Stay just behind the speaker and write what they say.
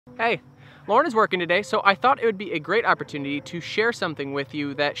Hey, Lauren is working today, so I thought it would be a great opportunity to share something with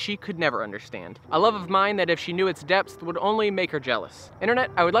you that she could never understand. A love of mine that if she knew its depths would only make her jealous.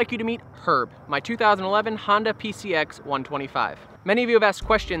 Internet, I would like you to meet Herb, my 2011 Honda PCX125. Many of you have asked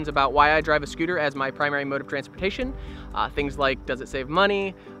questions about why I drive a scooter as my primary mode of transportation. Things like, does it save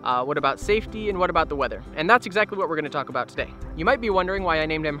money? What about safety? And what about the weather? And that's exactly what we're going to talk about today. You might be wondering why I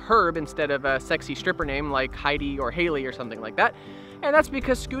named him Herb instead of a sexy stripper name like Heidi or Haley or something like that. And that's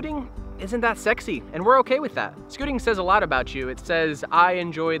because scooting isn't that sexy, and we're okay with that. Scooting says a lot about you. It says, I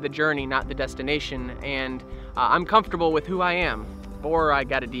enjoy the journey, not the destination, and I'm comfortable with who I am. Or I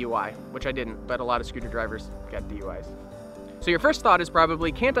got a DUI, which I didn't, but a lot of scooter drivers got DUIs. So your first thought is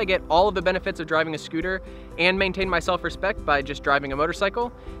probably, can't I get all of the benefits of driving a scooter and maintain my self-respect by just driving a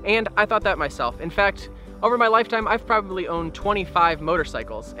motorcycle? And I thought that myself. In fact, over my lifetime, I've probably owned 25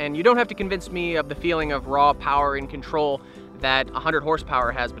 motorcycles, and you don't have to convince me of the feeling of raw power and control that 100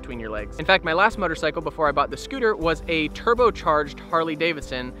 horsepower has between your legs. In fact, my last motorcycle before I bought the scooter was a turbocharged Harley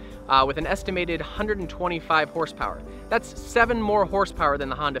Davidson with an estimated 125 horsepower. That's 7 more horsepower than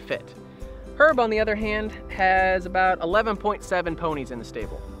the Honda Fit. Herb, on the other hand, has about 11.7 ponies in the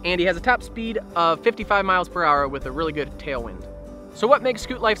stable, and he has a top speed of 55 miles per hour with a really good tailwind. So what makes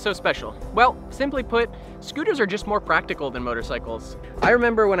scoot life so special? Well, simply put, scooters are just more practical than motorcycles. I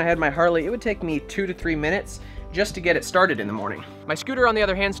remember when I had my Harley, it would take me 2 to 3 minutes just to get it started in the morning. My scooter, on the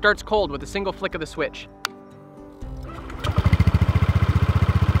other hand, starts cold with a single flick of the switch.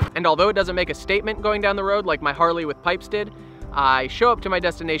 And although it doesn't make a statement going down the road like my Harley with pipes did, I show up to my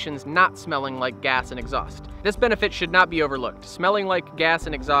destinations not smelling like gas and exhaust. This benefit should not be overlooked. Smelling like gas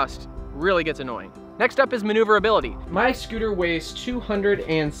and exhaust really gets annoying. Next up is maneuverability. My scooter weighs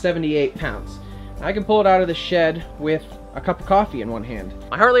 278 pounds. I can pull it out of the shed with a cup of coffee in one hand.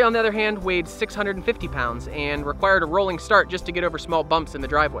 My Harley, on the other hand, weighed 650 pounds and required a rolling start just to get over small bumps in the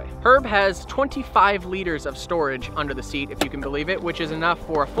driveway. Herb has 25 liters of storage under the seat, if you can believe it, which is enough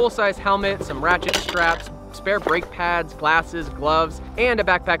for a full-size helmet, some ratchet straps, spare brake pads, glasses, gloves, and a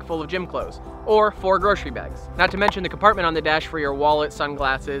backpack full of gym clothes, or 4 grocery bags. Not to mention the compartment on the dash for your wallet,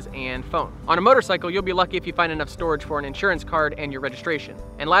 sunglasses, and phone. On a motorcycle, you'll be lucky if you find enough storage for an insurance card and your registration.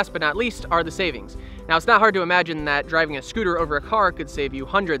 And last but not least are the savings. Now, it's not hard to imagine that driving a scooter over a car could save you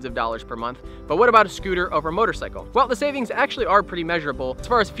hundreds of dollars per month, but what about a scooter over a motorcycle? Well, the savings actually are pretty measurable. As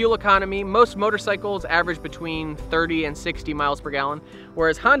far as fuel economy, most motorcycles average between 30 and 60 miles per gallon,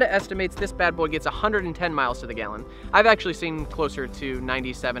 whereas Honda estimates this bad boy gets 110 miles to the gallon. I've actually seen closer to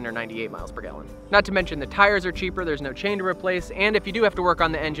 97 or 98 miles per gallon. Not to mention the tires are cheaper, there's no chain to replace, and if you do have to work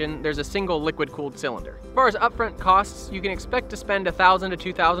on the engine, there's a single liquid-cooled cylinder. As far as upfront costs, you can expect to spend $1,000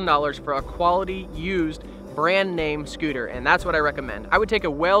 to $2,000 for a quality, used, brand name scooter, and that's what I recommend. I would take a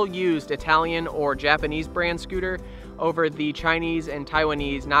well-used Italian or Japanese brand scooter over the Chinese and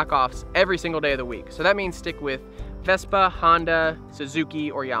Taiwanese knockoffs every single day of the week. So that means stick with Vespa, Honda, Suzuki,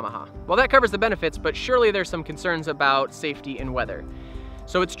 or Yamaha. Well, that covers the benefits, but surely there's some concerns about safety and weather.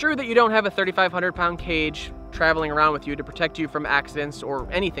 So it's true that you don't have a 3,500 pound cage traveling around with you to protect you from accidents or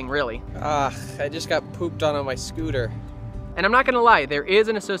anything really. I just got pooped on my scooter. And I'm not gonna lie, there is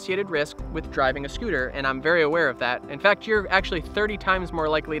an associated risk with driving a scooter, and I'm very aware of that. In fact, you're actually 30 times more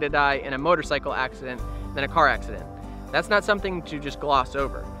likely to die in a motorcycle accident than a car accident. That's not something to just gloss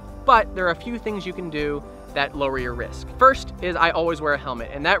over. But there are a few things you can do that lower your risk. First is I always wear a helmet,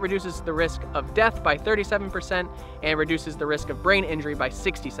 and that reduces the risk of death by 37% and reduces the risk of brain injury by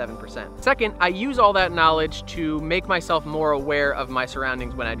 67%. Second, I use all that knowledge to make myself more aware of my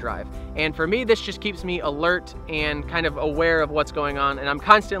surroundings when I drive. And for me, this just keeps me alert and kind of aware of what's going on, and I'm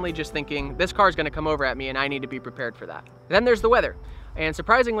constantly just thinking, this car's gonna come over at me and I need to be prepared for that. Then there's the weather. And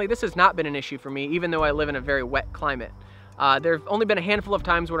surprisingly, this has not been an issue for me, even though I live in a very wet climate. There have only been a handful of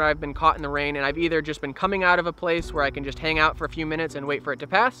times where I've been caught in the rain, and I've either just been coming out of a place where I can just hang out for a few minutes and wait for it to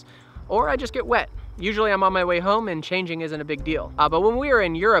pass, or I just get wet. Usually I'm on my way home and changing isn't a big deal. But when we were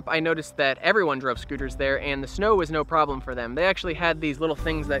in Europe, I noticed that everyone drove scooters there and the snow was no problem for them. They actually had these little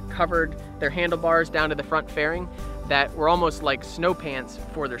things that covered their handlebars down to the front fairing that were almost like snow pants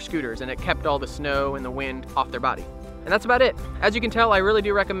for their scooters, and it kept all the snow and the wind off their body. And that's about it. As you can tell, I really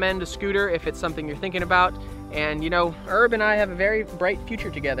do recommend a scooter if it's something you're thinking about. And you know, Herb and I have a very bright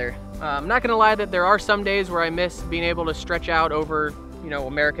future together. I'm not gonna lie that there are some days where I miss being able to stretch out over, you know,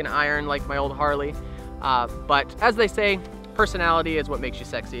 American iron like my old Harley. But as they say, personality is what makes you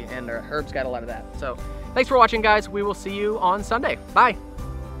sexy, and Herb's got a lot of that. So thanks for watching, guys. We will see you on Sunday. Bye.